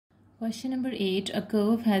Question number 8. A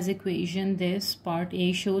curve has equation this. Part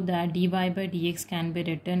A show that dy by dx can be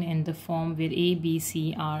written in the form where a, b,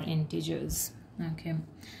 c are integers. Okay,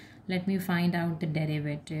 let me find out the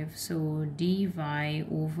derivative. So dy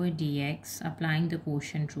over dx, applying the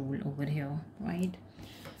quotient rule over here, right?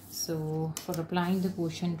 So for applying the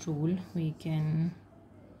quotient rule, we can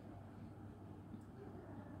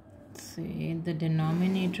say the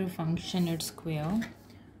denominator function its square,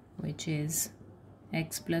 which is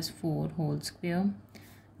x plus 4 whole square,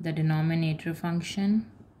 the denominator function,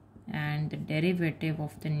 and the derivative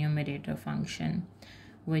of the numerator function,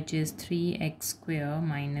 which is 3x square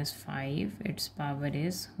minus 5, its power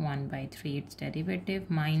is 1 by 3, its derivative,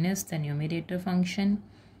 minus the numerator function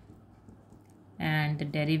and the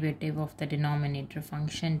derivative of the denominator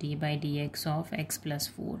function d by dx of x plus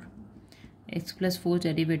 4. X plus 4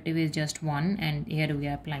 derivative is just 1, and here we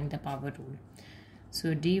are applying the power rule.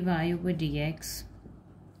 So dy over dx,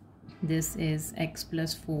 this is x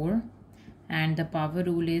plus 4, and the power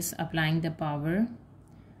rule is applying the power.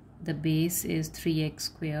 The base is 3x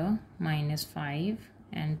square minus 5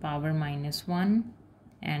 and power minus 1,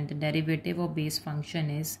 and the derivative of base function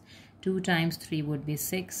is 2 times 3 would be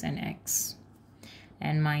 6 and x,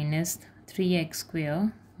 and minus 3x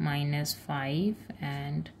square minus 5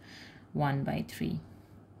 and 1 by 3,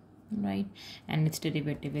 right? And its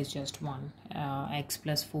derivative is just 1. X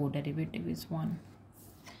plus 4 derivative is 1.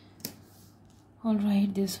 All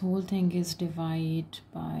right, this whole thing is divided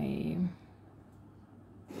by,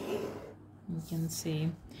 you can say,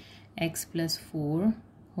 x plus 4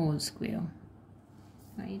 whole square,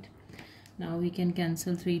 right? Now we can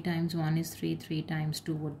cancel 3 times 1 is 3, 3 times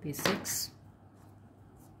 2 would be 6.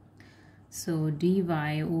 So dy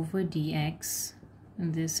over dx,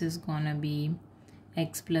 this is gonna be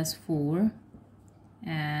x plus 4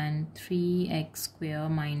 and 3x square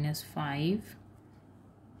minus 5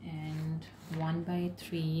 and 1 by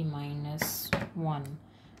 3 minus 1.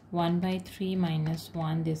 1 by 3 minus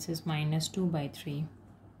 1, this is minus 2 by 3.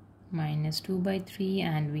 Minus 2 by 3,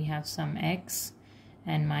 and we have some x,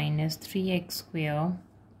 and minus 3x square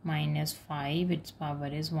minus 5, its power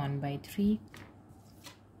is 1 by 3.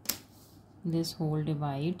 This whole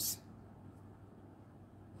divides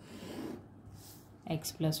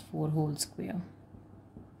x plus 4 whole square,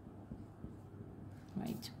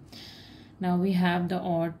 right? Now we have the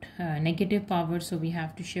odd negative power, so we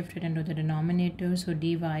have to shift it into the denominator. So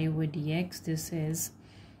dy over dx, this is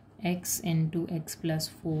x into x plus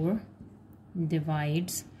 4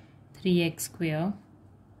 divides 3x square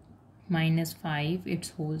minus 5, its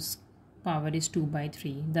whole power is 2 by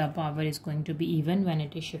 3. The power is going to be even when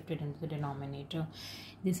it is shifted into the denominator.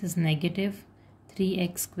 This is negative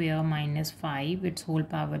 3x square minus 5, its whole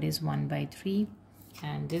power is 1 by 3,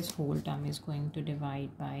 and this whole term is going to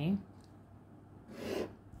divide by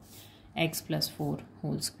x plus 4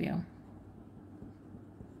 whole square.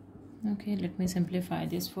 Okay, let me simplify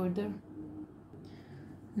this further.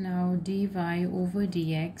 Now dy over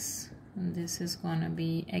dx, this is gonna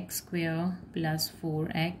be x square plus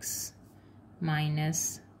 4x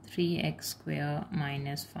minus 3x square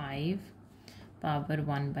minus 5, power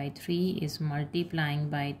 1 by 3 is multiplying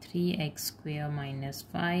by 3x square minus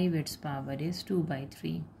 5, its power is 2 by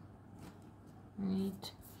 3,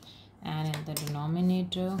 right? And in the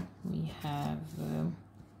denominator we have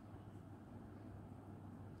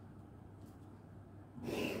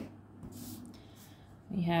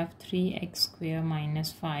we have 3x square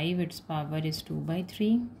minus 5, its power is 2 by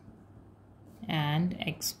 3, and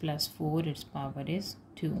x plus 4, its power is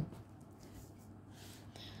 2.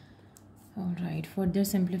 Alright, further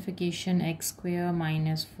simplification, x square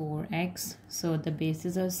minus 4x, so the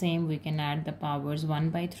bases are same, we can add the powers.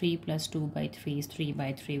 1 by 3 plus 2 by 3 is 3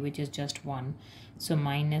 by 3, which is just 1. So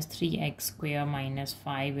minus 3x square minus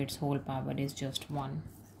 5, its whole power is just 1.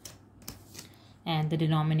 And the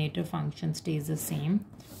denominator function stays the same,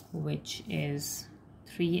 which is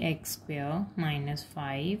 3x square minus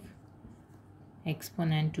 5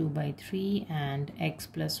 exponent 2 by 3 and x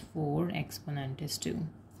plus 4 exponent is 2.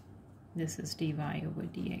 This is dy over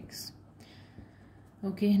dx.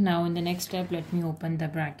 Okay, now in the next step, let me open the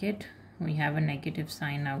bracket. We have a negative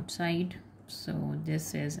sign outside. So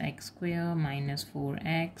this is x square minus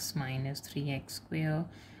 4x minus 3x square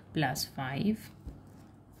plus 5.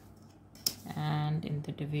 And in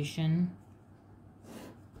the division,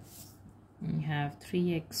 we have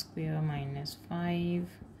 3x square minus 5.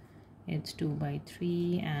 It's 2 by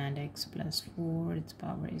 3, and x plus 4, its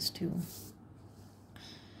power is 2.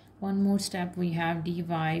 One more step, we have dy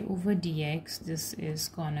over dx. This is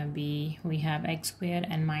gonna be, we have x square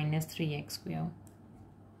and minus 3x square.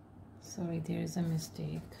 Sorry, there is a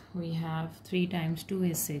mistake. We have 3 times 2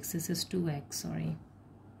 is 6. This is 2x, sorry.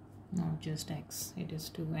 Not just x, it is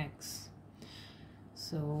 2x.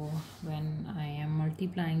 So when I am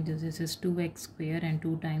multiplying this is 2x square, and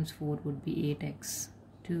 2 times 4 would be 8x.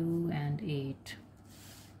 2 and 8.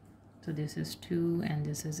 So this is 2 and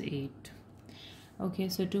this is 8. Okay,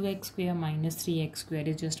 so 2x square minus 3x square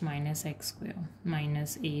is just minus x square,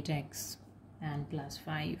 minus 8x and plus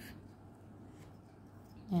 5.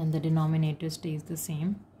 And the denominator stays the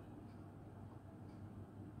same,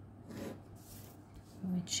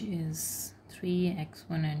 which is 3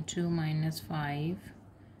 exponent 2 minus 5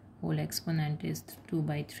 whole exponent is 2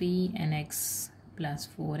 by 3, and x plus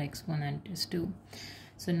 4 exponent is 2.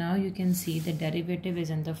 So now you can see the derivative is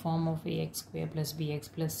in the form of ax square plus bx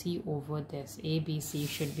plus c over this. A, b, c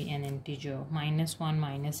should be an integer. Minus 1,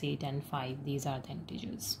 minus 8 and 5. These are the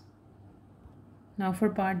integers. Now for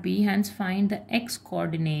part B, hence find the x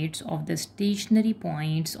coordinates of the stationary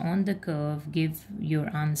points on the curve. Give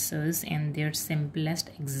your answers in their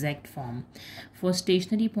simplest exact form. For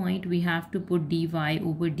stationary point, we have to put dy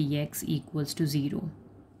over dx equals to 0.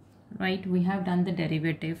 Right, we have done the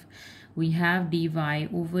derivative. We have dy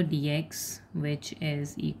over dx, which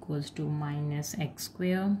is equals to minus x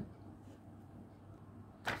square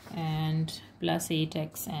and plus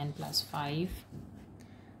 8x and plus 5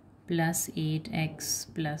 plus 8x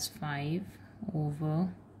plus 5 over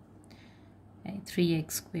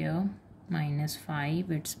 3x square minus 5,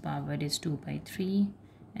 its power is 2 by 3,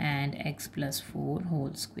 and x plus 4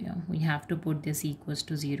 whole square. We have to put this equals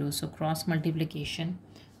to 0. So cross multiplication,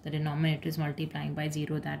 the denominator is multiplying by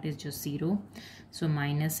 0, that is just 0. So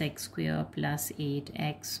minus x square plus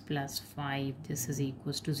 8x plus 5, this is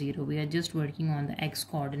equals to 0. We are just working on the x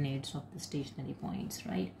coordinates of the stationary points,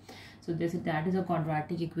 right? So that is a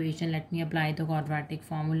quadratic equation. Let me apply the quadratic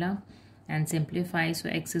formula and simplify. So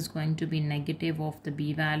x is going to be negative of the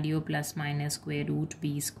b value plus minus square root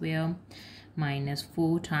b square minus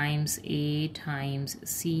 4 times a times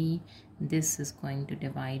c. This is going to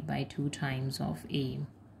divide by 2 times of a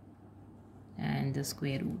and the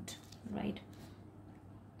square root, right?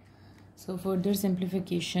 So further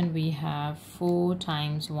simplification, we have 4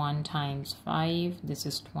 times 1 times 5, this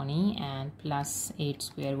is 20, and plus 8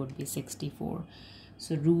 square would be 64.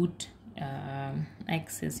 So root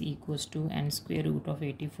x is equals to, and square root of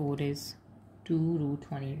 84 is 2 root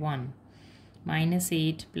 21. Minus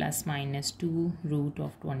 8 plus minus 2 root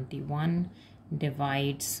of 21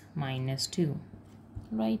 divides minus 2,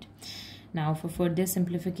 right? Now for further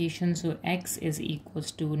simplification, so x is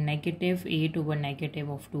equals to negative 8 over negative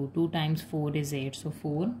of 2. 2 times 4 is 8, so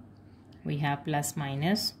 4. We have plus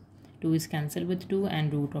minus, 2 is cancelled with 2,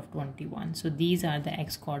 and root of 21. So these are the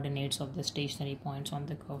x coordinates of the stationary points on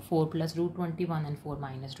the curve. 4 plus root 21 and 4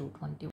 minus root 21.